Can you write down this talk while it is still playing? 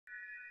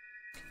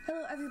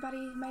Hello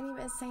everybody, my name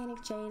is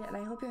Cyanic Jade and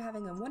I hope you're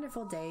having a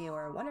wonderful day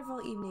or a wonderful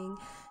evening,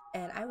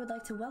 and I would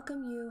like to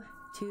welcome you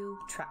to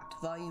Trapt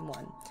Volume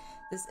 1.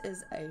 This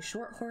is a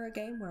short horror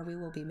game where we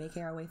will be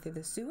making our way through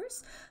the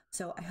sewers,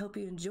 so I hope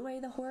you enjoy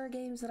the horror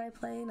games that I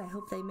play and I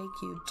hope they make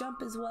you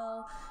jump as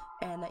well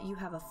and that you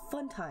have a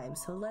fun time.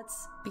 So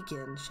let's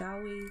begin, shall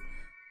we?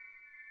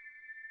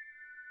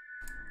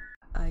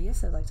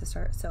 Yes, I'd like to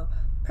start. So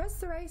press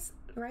the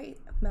right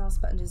mouse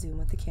button to zoom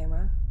with the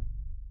camera.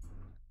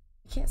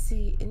 I can't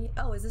see any.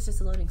 Oh, is this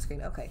just a loading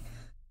screen? Okay. I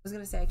was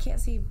gonna say I can't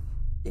see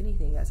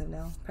anything as of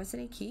now. Press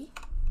any key.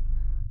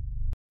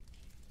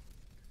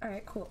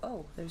 Alright, cool.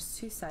 Oh, there's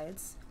two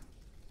sides.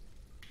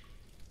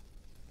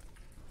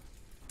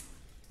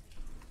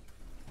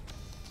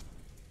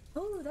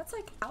 Oh, that's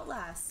like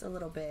Outlast a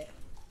little bit.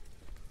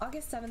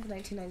 August 7th,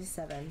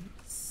 1997.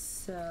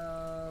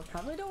 So,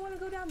 probably don't want to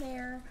go down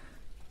there.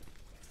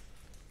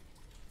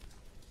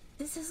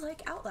 This is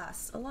like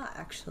Outlast a lot,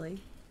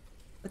 actually.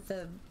 With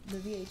the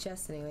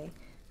VHS anyway.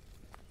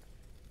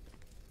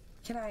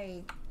 Can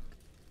I...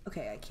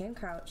 Okay, I can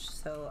crouch,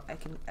 so I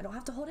don't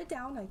have to hold it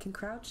down. I can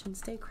crouch and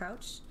stay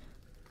crouched.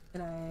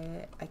 And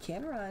I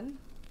can run.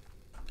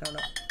 Oh no.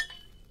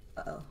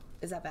 Uh-oh.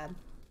 Is that bad?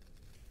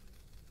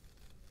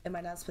 Am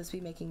I not supposed to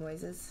be making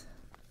noises?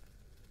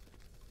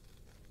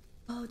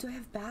 Oh, do I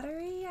have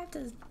battery? I have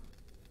to...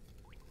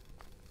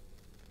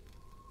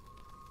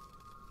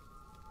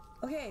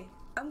 Okay,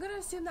 I'm gonna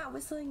assume that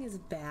whistling is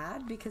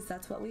bad because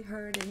that's what we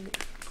heard in...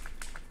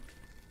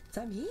 Is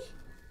that me?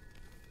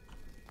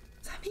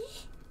 Is that me?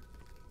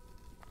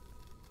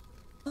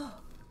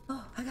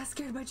 Oh, I got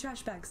scared by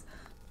trash bags.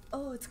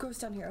 Oh, it's gross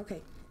down here.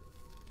 Okay.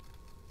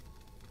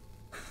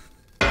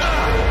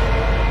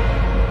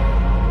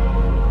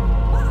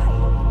 Why?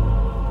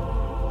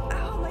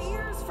 Ow, my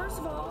ears, first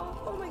of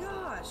all. Oh my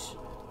gosh.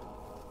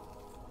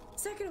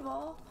 Second of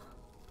all,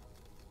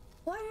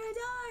 why did I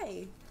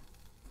die?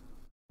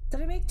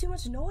 Did I make too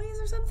much noise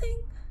or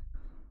something?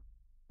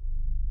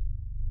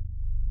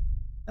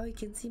 Oh, you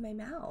can see my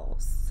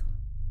mouse.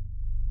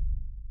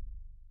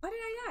 Why did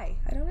I die?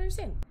 I don't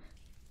understand.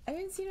 I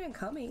didn't see anyone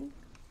coming.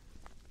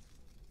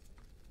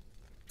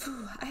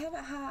 I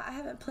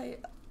haven't played.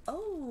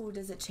 Oh,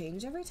 does it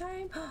change every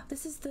time?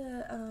 This is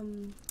the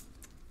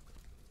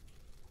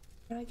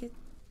Can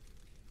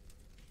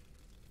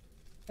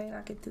I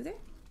not get through there?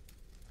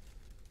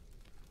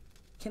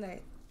 Can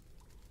I?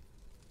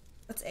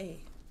 What's A?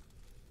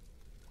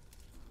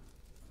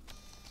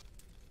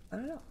 I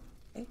don't know.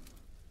 Okay.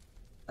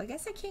 I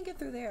guess I can't get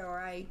through there, or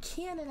I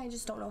can and I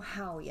just don't know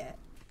how yet.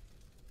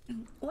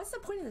 What's the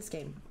point of this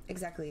game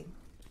exactly?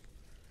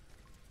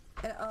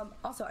 And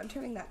also I'm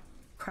turning that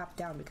crap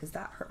down because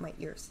that hurt my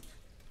ears.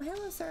 Oh,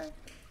 hello, sir.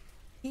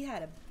 He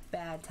had a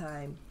bad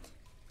time.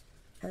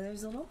 And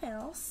there's a little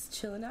mouse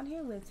chilling down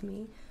here with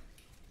me.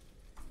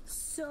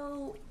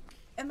 So,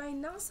 am I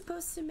not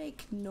supposed to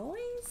make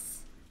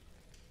noise?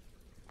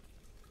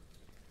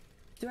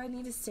 Do I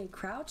need to stay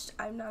crouched?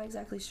 I'm not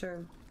exactly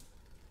sure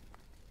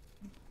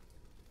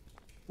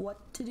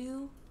what to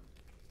do.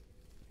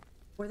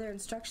 Were there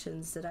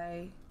instructions?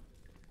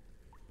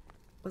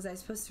 Was I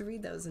supposed to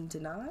read those and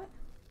did not?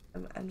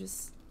 I'm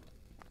just...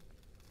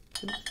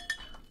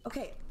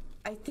 Okay,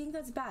 I think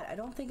that's bad. I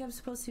don't think I'm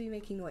supposed to be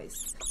making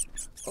noise.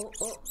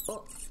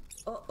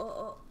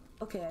 Oh.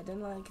 Okay, I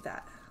didn't like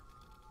that.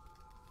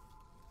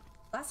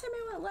 Last time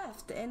I went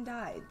left and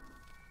died.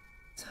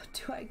 So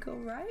do I go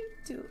right?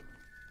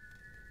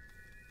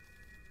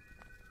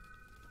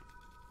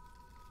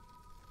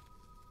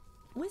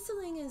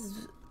 Whistling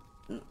is...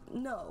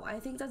 No, I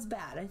think that's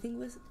bad. I think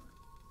What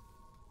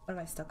am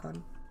I stuck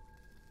on?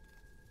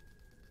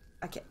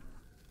 I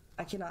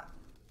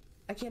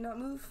cannot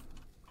move.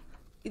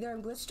 Either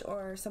I'm glitched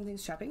or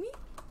something's trapping me.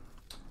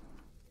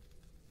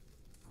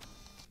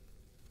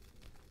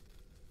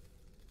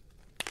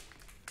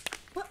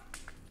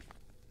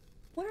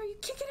 What are you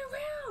kicking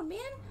around, man?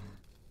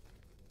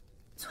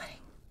 I'm sweating.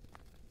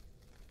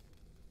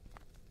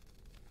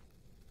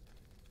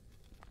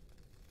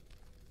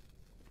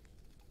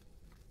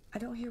 I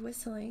don't hear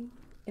whistling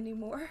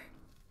anymore.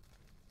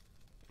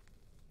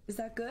 Is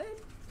that good?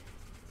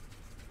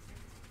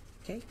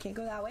 Okay, can't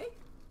go that way.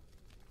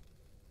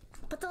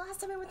 But the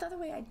last time I went the other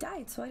way, I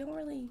died, so I don't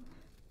really...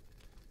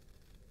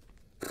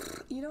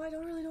 You know, I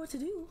don't really know what to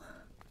do.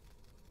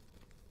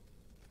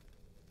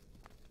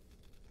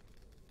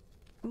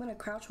 I'm gonna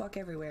crouch walk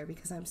everywhere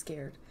because I'm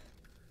scared.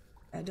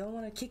 I don't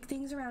want to kick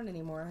things around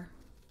anymore.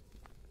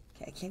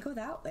 Okay, I can't go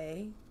that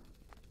way.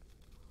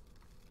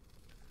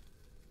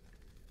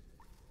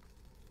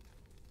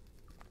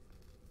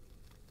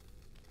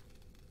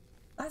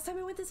 Last time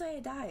I went this way, I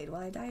died. Will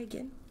I die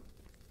again?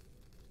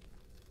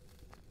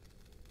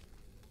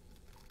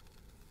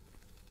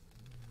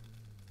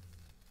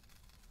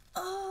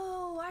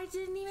 Oh, I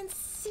didn't even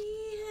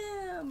see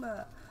him.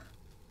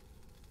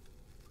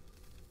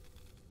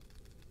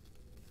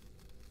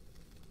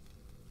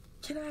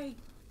 Can I?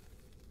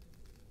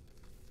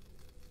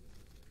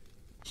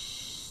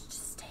 Shh,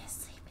 just stay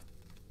asleep.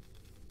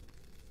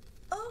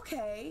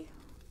 Okay.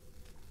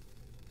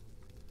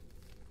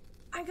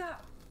 I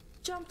got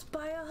jumped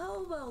by a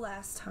hobo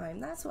last time.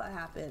 That's what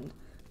happened.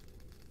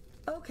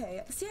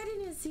 Okay, see, I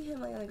didn't even see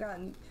him laying on the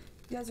ground.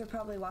 You guys are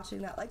probably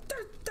watching that like,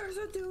 there's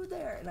a dude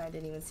there, and I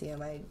didn't even see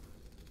him. I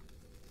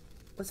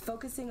was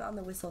focusing on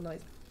the whistle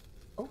noise.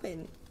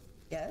 Open.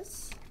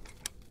 Yes.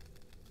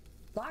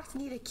 Locked,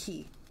 need a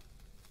key.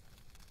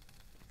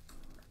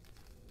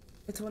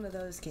 It's one of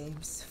those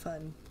games.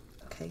 Fun.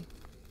 Okay.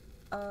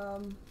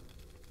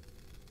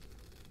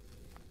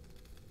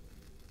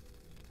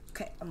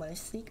 Okay, I'm gonna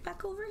sneak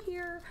back over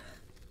here.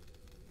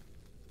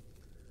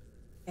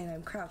 And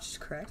I'm crouched,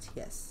 correct?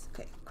 Yes.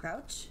 Okay,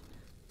 crouch.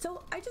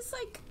 So I just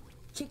like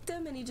kicked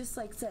him and he just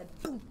like said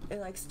boom and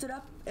like stood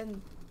up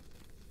and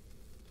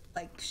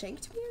like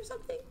shanked me or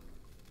something.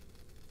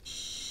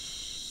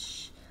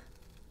 Shh.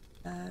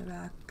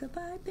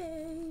 Rock-a-bye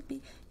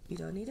baby. You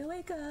don't need to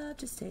wake up,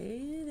 just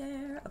stay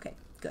there. Okay,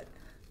 good.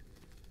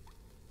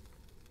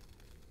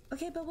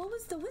 Okay, but what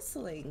was the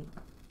whistling?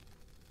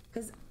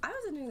 Because I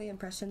was under the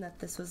impression that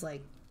this was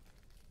like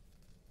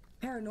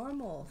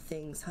paranormal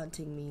things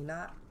hunting me,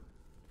 not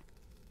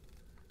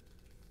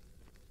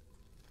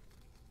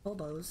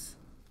hobos.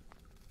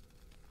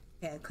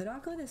 Okay, I could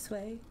not go this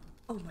way.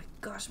 Oh my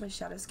gosh, my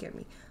shadow scared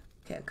me.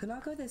 Okay, I could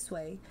not go this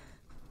way.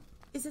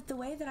 Is it the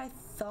way that I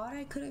thought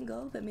I couldn't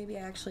go, but maybe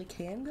I actually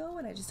can go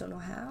and I just don't know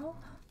how?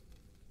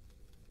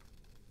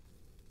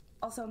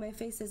 Also, my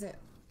face isn't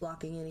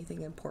blocking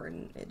anything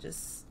important. It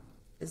just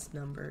is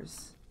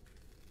numbers.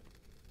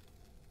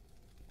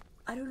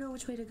 I don't know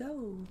which way to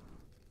go.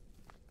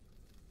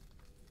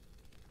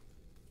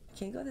 I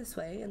can't go this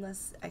way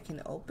unless I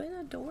can open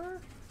a door.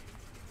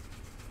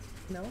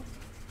 No?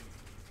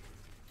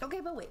 Okay,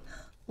 but wait.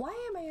 Why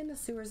am I in the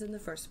sewers in the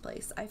first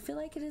place? I feel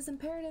like it is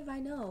imperative I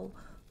know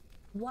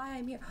why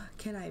I'm here.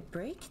 Can I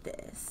break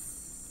this?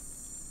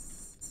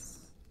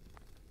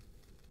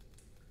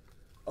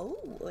 Oh,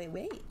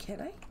 wait,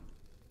 can I?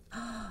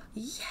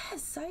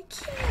 Yes, I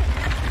can.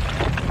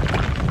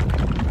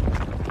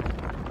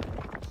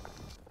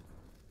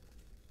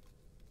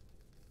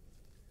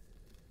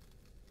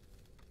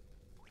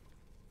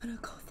 I'm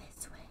gonna go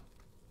this way.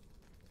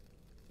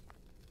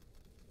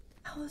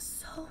 That was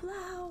so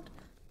loud.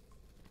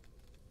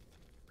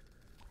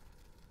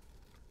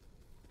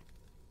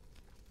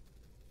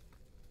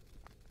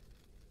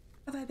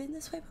 Have I been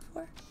this way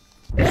before?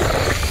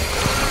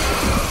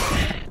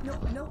 No.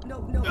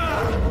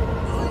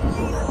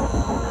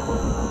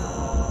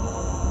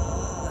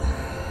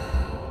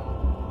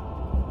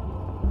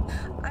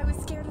 I was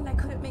scared and I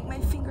couldn't make my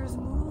fingers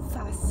move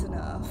fast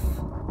enough.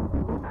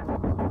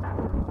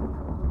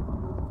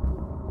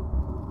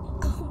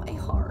 Oh, my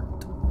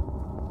heart.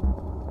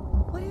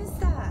 What is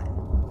that?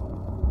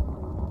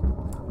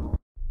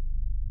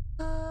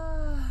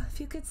 If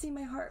you could see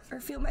my heart or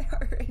feel my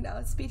heart right now,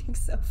 it's beating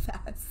so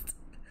fast.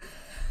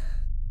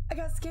 I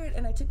got scared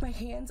and I took my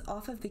hands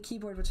off of the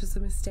keyboard, which was a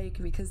mistake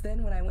because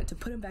then when I went to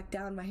put them back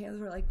down, my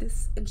hands were like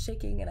this and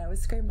shaking and I was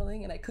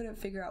scrambling and I couldn't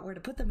figure out where to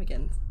put them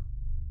again.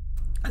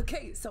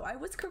 Okay, so I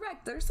was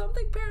correct. There's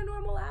something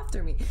paranormal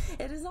after me.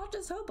 It is not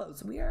just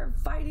hobos. We are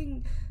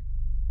fighting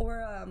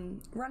or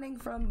running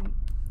from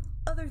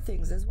other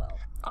things as well.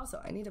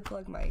 Also, I need to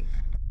plug my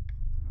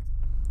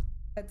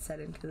headset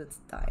in because it's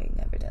dying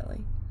evidently.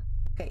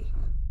 Okay,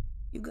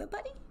 you good,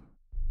 buddy?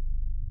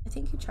 I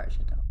think you charged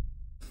it though.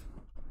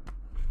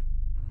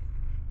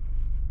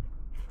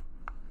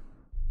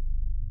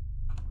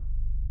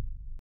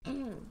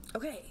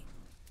 Okay.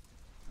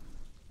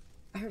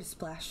 I heard a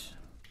splash.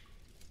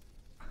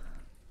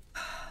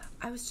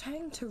 I was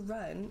trying to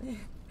run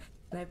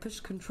and I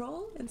pushed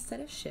control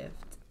instead of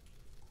shift.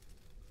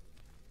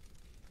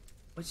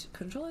 Which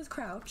control is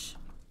crouch.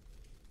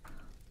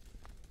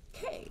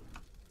 Okay.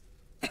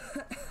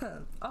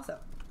 Also,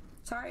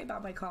 sorry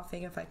about my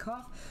coughing if I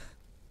cough.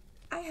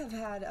 I have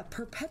had a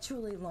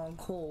perpetually long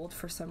cold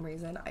for some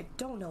reason. I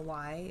don't know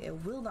why.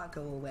 It will not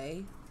go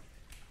away.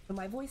 But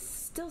my voice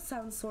still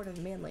sounds sort of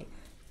manly.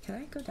 Can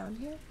I go down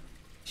here?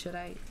 Should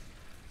I?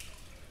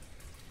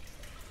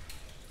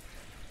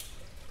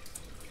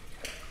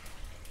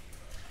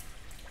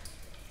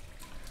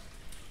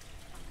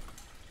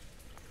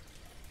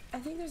 I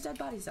think there's dead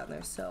bodies down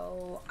there,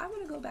 so I'm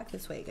gonna go back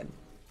this way again.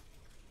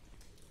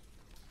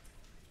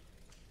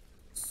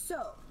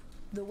 So,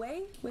 the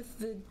way with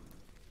the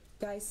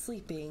guy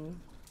sleeping,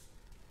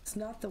 it's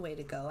not the way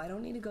to go. I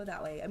don't need to go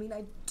that way. I mean,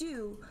 I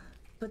do,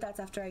 but that's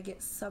after I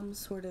get some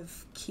sort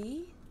of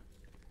key,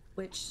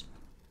 which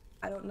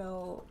I don't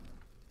know.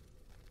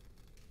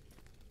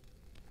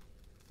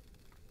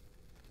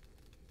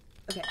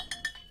 Okay.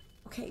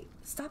 Okay,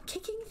 stop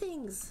kicking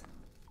things.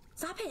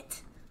 Stop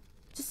it.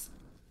 Just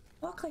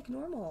walk like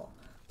normal.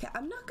 Okay,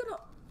 I'm not gonna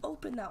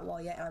open that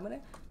wall yet. I'm gonna...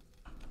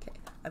 Okay,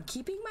 I'm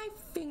keeping my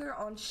finger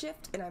on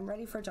shift and I'm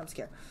ready for a jump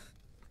scare.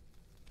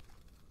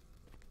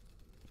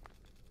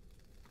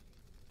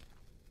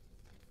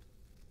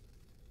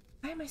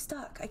 Why am I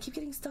stuck? I keep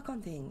getting stuck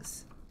on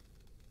things.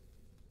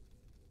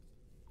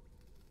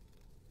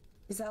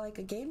 Is that like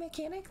a game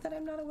mechanic that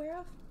I'm not aware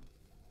of?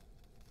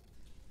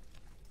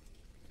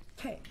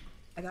 Okay,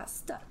 I got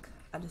stuck.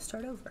 I had to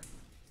start over.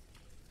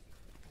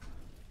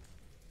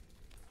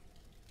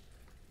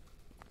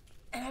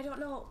 And I don't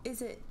know,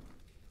 is it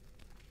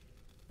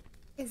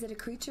a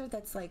creature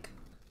that's like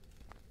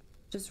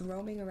just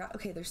roaming around?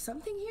 Okay, there's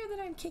something here that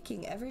I'm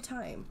kicking every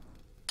time.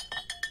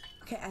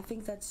 Okay, I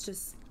think that's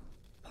just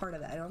part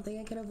of it. I don't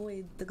think I can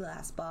avoid the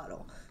glass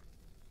bottle.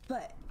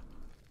 But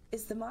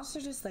is the monster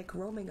just like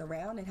roaming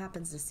around and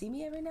happens to see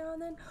me every now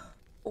and then?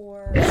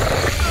 Or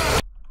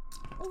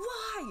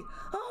why?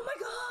 Oh my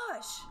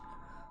gosh!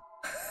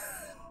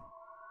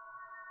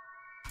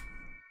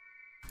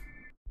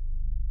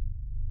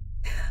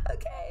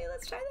 Okay,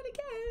 let's try that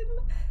again.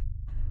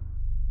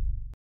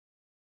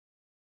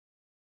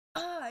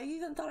 I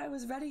even thought I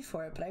was ready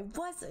for it, but I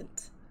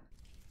wasn't.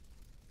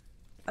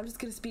 I'm just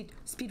gonna speed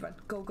run.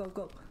 Go, go,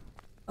 go.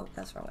 Oh,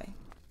 that's the wrong way.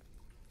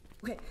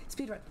 Okay,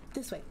 speed run.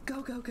 This way.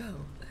 Go, go, go.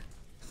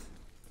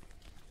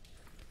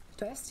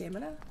 Do I have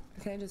stamina? Or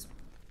can I just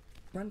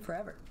run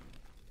forever?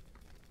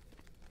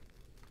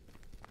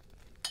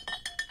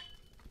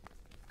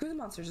 Screw the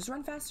monster. Just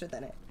run faster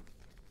than it.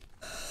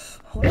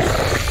 Hold on.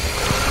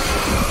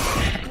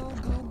 Go,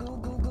 go, go,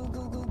 go, go,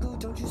 go, go, go.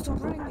 Don't you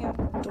stop running, man.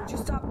 Don't you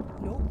stop.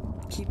 Nope.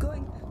 Keep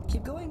going.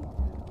 Keep going.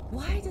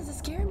 Why does it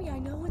scare me? I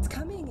know it's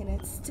coming and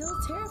it still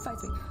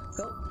terrifies me.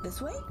 Go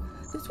this way?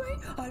 This way?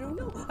 I don't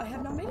know. I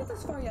have not made it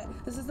this far yet.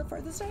 This is the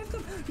farthest I have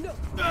come. No.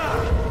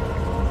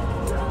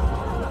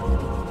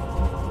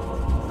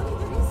 What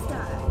even is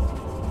that?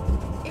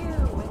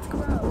 Ew, it's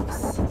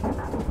gross.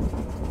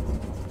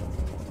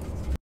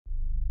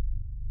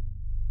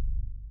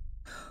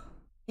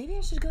 Maybe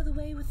I should go the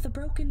way with the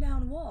broken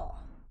down wall.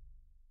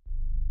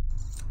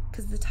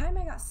 Because the time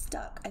I got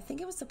stuck, I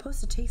think it was supposed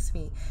to chase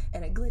me,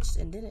 and it glitched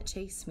and didn't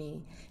chase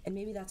me, and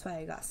maybe that's why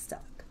I got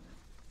stuck.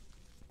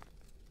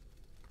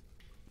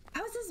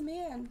 How is this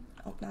man,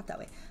 oh, not that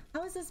way.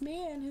 How is this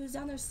man who's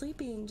down there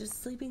sleeping,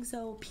 just sleeping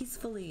so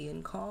peacefully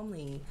and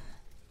calmly,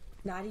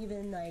 not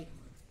even like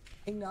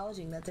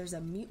acknowledging that there's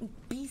a mutant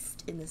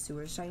beast in the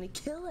sewers trying to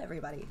kill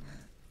everybody?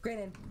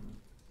 Granted,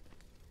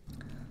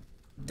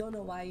 don't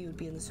know why you would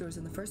be in the sewers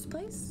in the first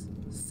place,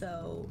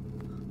 so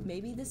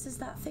maybe this is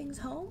that thing's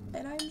home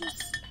and I'm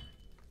just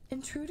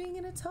intruding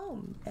in its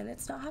home and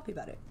it's not happy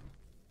about it.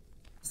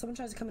 If someone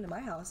tries to come into my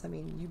house, I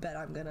mean, you bet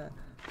I'm gonna...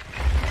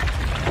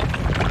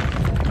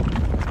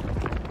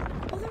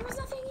 Oh, there was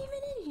nothing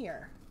even in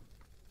here.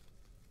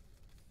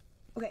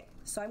 Okay,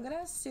 so I'm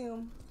gonna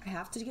assume I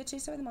have to get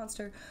chased by the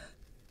monster.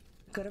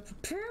 I'm gonna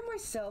prepare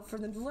myself for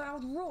the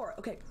loud roar.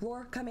 Okay,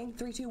 roar coming,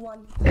 3, 2,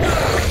 1.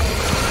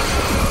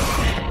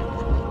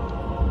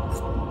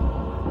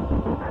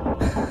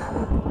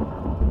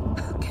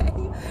 Okay,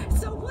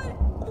 so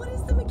what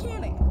is the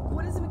mechanic?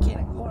 What is the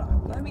mechanic? Hold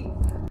on, let me...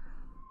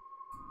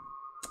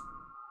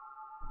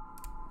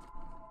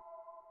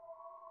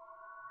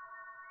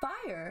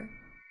 Fire?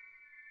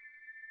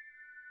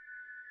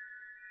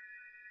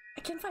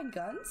 I can't find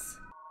guns?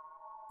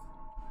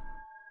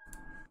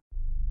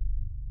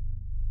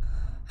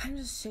 I'm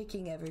just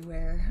shaking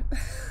everywhere.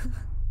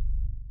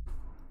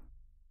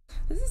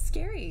 This is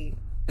scary.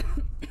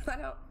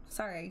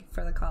 Sorry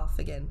for the cough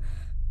again,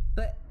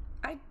 but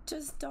I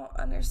just don't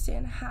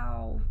understand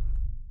how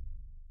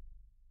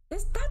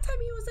that time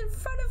he was in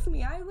front of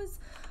me. I was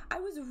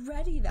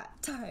ready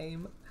that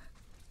time.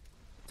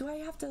 Do I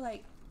have to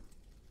like...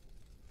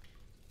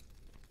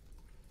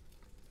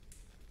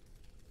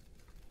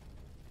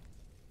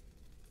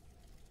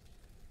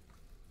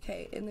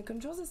 Okay, in the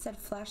controls it said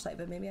flashlight,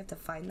 but maybe I have to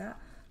find that.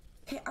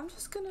 Okay, I'm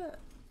just gonna...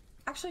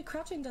 Actually,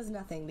 crouching does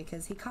nothing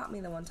because he caught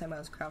me the one time I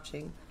was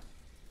crouching.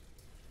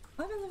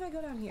 What happens if I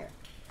go down here?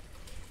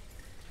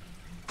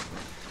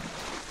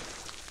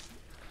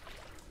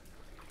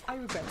 I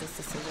regret this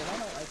decision. I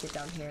don't like it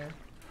down here.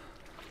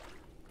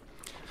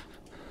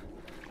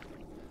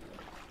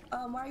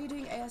 Why are you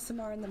doing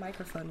ASMR in the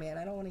microphone, man?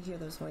 I don't want to hear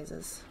those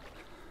noises.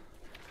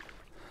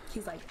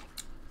 He's like...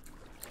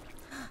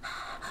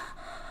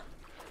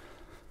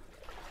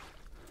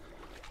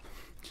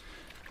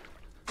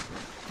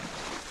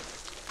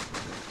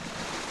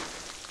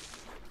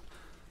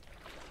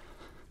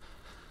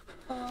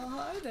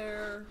 Hi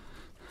there,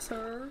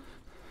 sir.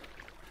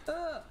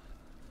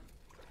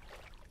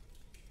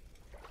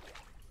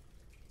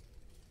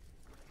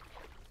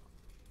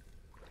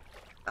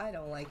 I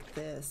don't like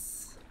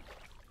this.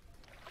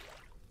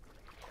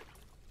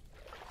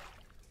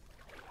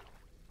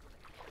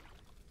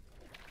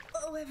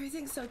 Oh,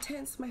 everything's so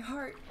tense. My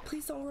heart.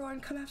 Please don't roar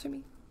and come after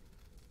me.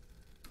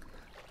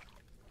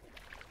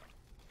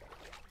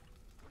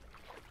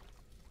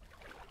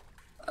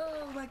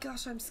 Oh my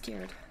gosh, I'm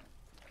scared.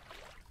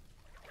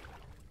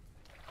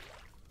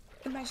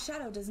 And my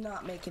shadow does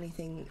not make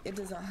anything, it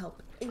does not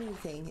help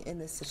anything in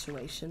this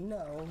situation.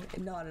 No,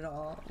 not at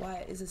all.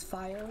 Why, is this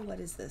fire? What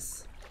is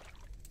this?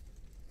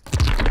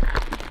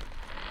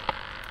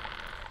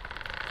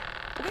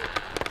 Okay.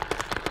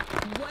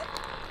 What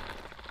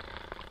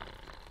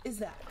is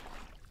that?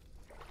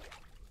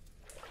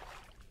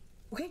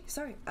 Okay,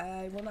 sorry,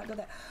 I will not go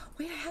that.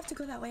 Wait, I have to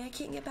go that way. I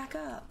can't get back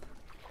up.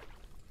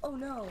 Oh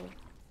no.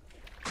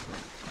 Stop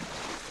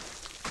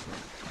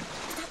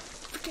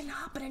freaking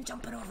hopping and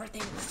jumping over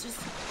things. Just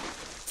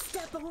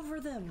step over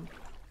them.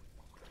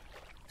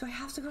 Do I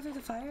have to go through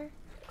the fire?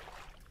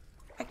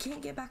 I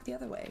can't get back the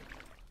other way.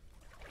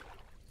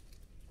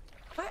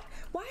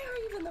 Why are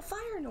even the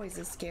fire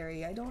noises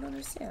scary? I don't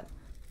understand.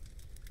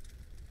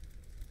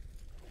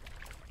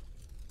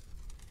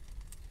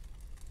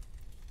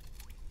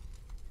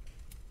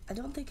 I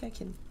don't think I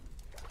can.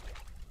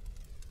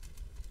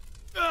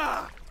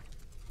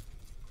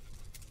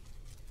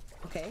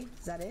 Okay,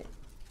 is that it?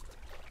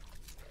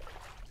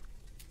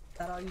 Is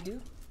that all you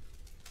do?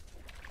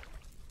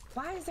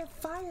 Why is there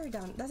fire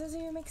down? That doesn't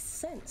even make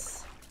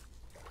sense.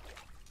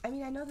 I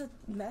mean, I know the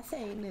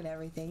methane and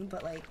everything,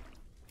 but like,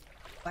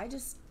 why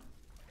just...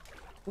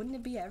 Wouldn't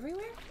it be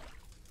everywhere?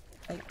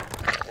 Like,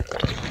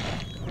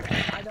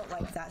 I don't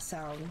like that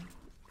sound.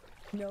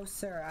 No,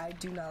 sir, I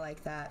do not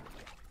like that.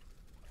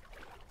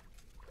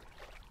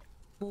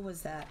 What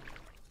was that?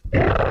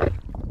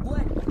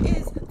 What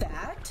is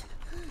that?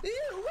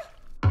 Ew!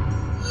 Ow!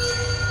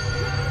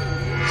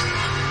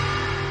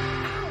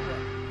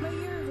 My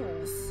ear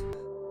holes.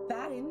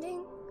 Bad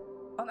ending?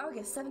 On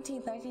August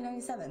 17th,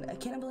 1997, a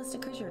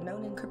cannibalistic creature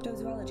known in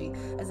cryptozoology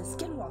as a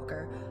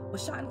skinwalker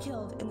was shot and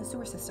killed in the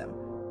sewer system.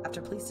 After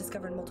police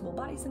discovered multiple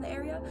bodies in the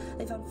area,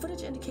 they found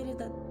footage indicated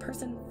that the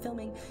person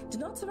filming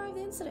did not survive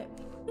the incident.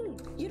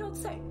 You don't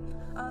say.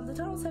 The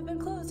tunnels have been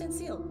closed and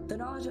sealed. The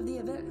knowledge of the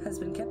event has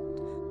been kept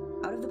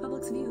out of the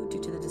public's view due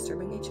to the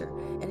disturbing nature,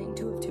 ending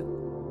 2 of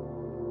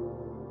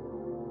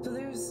 2. So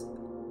there's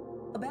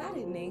a bad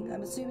ending.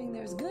 I'm assuming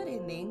there's good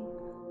ending.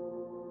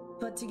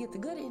 But to get the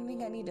good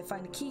ending, I need to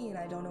find a key, and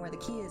I don't know where the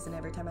key is, and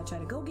every time I try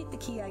to go get the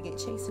key, I get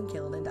chased and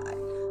killed and die.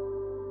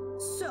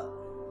 So...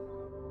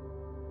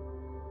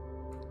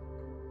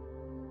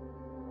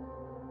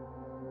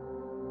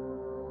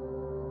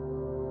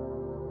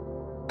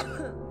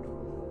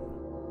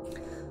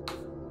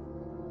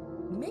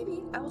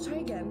 maybe I will try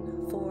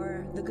again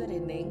for the good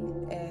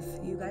ending if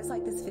you guys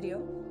like this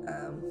video.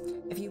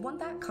 If you want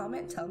that,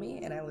 comment, tell me,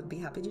 and I would be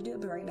happy to do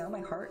it. But right now,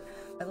 my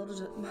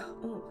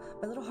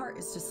little heart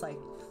is just like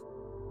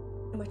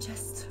in my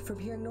chest from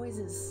hearing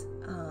noises.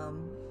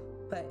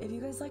 But if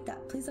you guys like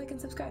that, please like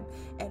and subscribe,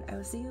 and I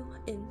will see you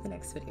in the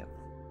next video.